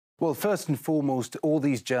Well, first and foremost, all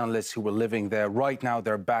these journalists who were living there, right now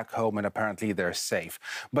they're back home and apparently they're safe.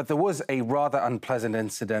 But there was a rather unpleasant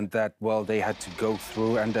incident that, well, they had to go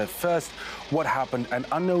through. And first, what happened? An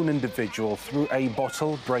unknown individual threw a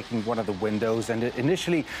bottle, breaking one of the windows. And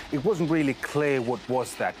initially, it wasn't really clear what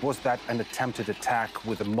was that. Was that an attempted attack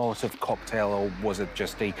with a Molotov cocktail, or was it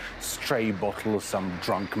just a stray bottle some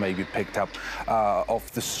drunk maybe picked up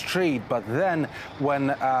off the street? But then,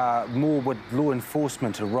 when more with law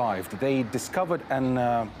enforcement arrived, they discovered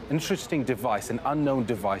an interesting device, an unknown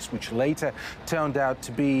device, which later turned out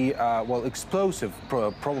to be, well, explosive,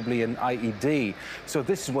 probably an IED. So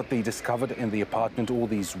this is what they discovered in the apartment, all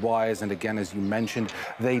these wires. And again, as you mentioned,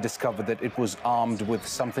 they discovered that it was armed with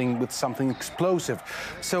something explosive.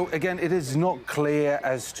 So again, it is not clear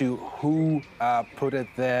as to who put it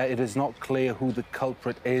there. It is not clear who the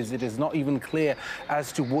culprit is. It is not even clear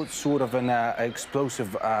as to what sort of an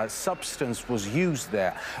explosive substance was used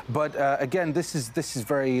there. But again, this is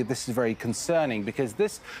very concerning, because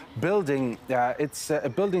this building, it's a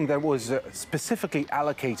building that was specifically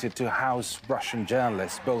allocated to house Russian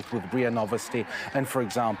journalists, both with RIA Novosti and, for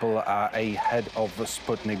example, a head of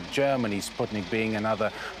Sputnik Germany, Sputnik being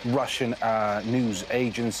another Russian news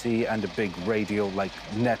agency and a big radio-like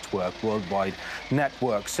network, worldwide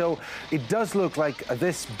network. So it does look like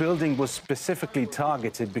this building was specifically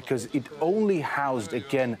targeted because it only housed,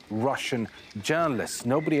 again, Russian journalists.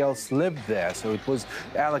 Nobody else lived there, so it was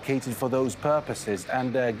allocated for those purposes.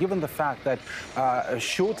 And given the fact that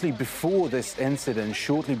shortly before this incident,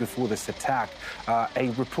 shortly before this attack,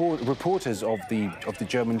 reporters of the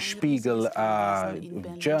German Spiegel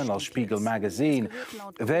journal, Spiegel magazine,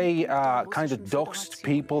 they kind of doxed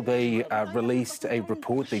people. They released a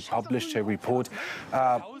report, they published a report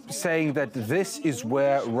saying that this is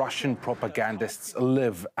where Russian propagandists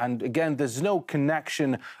live. And again, there's no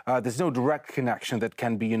connection, there's no direct connection that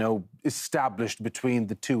can be, established between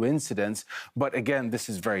the two incidents. But again, this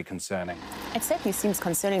is very concerning. It certainly seems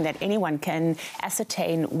concerning that anyone can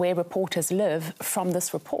ascertain where reporters live from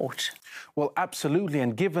this report. Well, absolutely.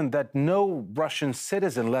 And given that no Russian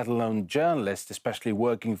citizen, let alone journalist, especially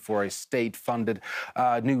working for a state-funded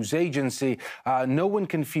news agency, no one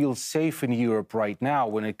can feel safe in Europe right now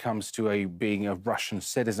when it comes to being a Russian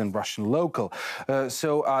citizen, Russian local.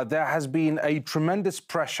 So there has been a tremendous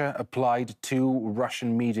pressure applied to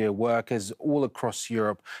Russian media workers all across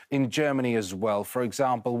Europe, in Germany as well. For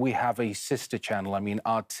example, we have a sister channel. I mean,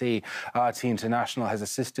 RT International has a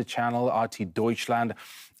sister channel, RT Deutschland.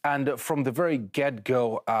 And from the very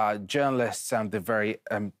get-go, journalists and the very,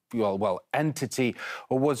 entity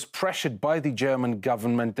was pressured by the German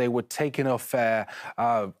government. They were taken off air.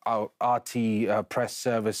 RT press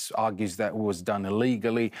service argues that it was done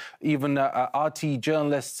illegally. Even RT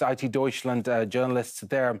journalists, RT Deutschland journalists,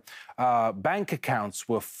 their bank accounts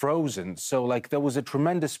were frozen. So, there was a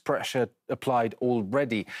tremendous pressure applied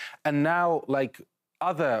already. And now,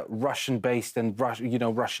 other Russian-based and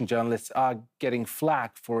Russian journalists are getting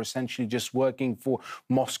flack for essentially just working for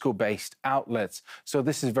Moscow-based outlets. So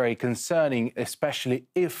this is very concerning, especially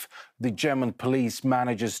if the German police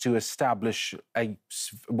manages to establish a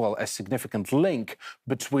significant link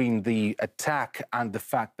between the attack and the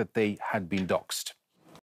fact that they had been doxed.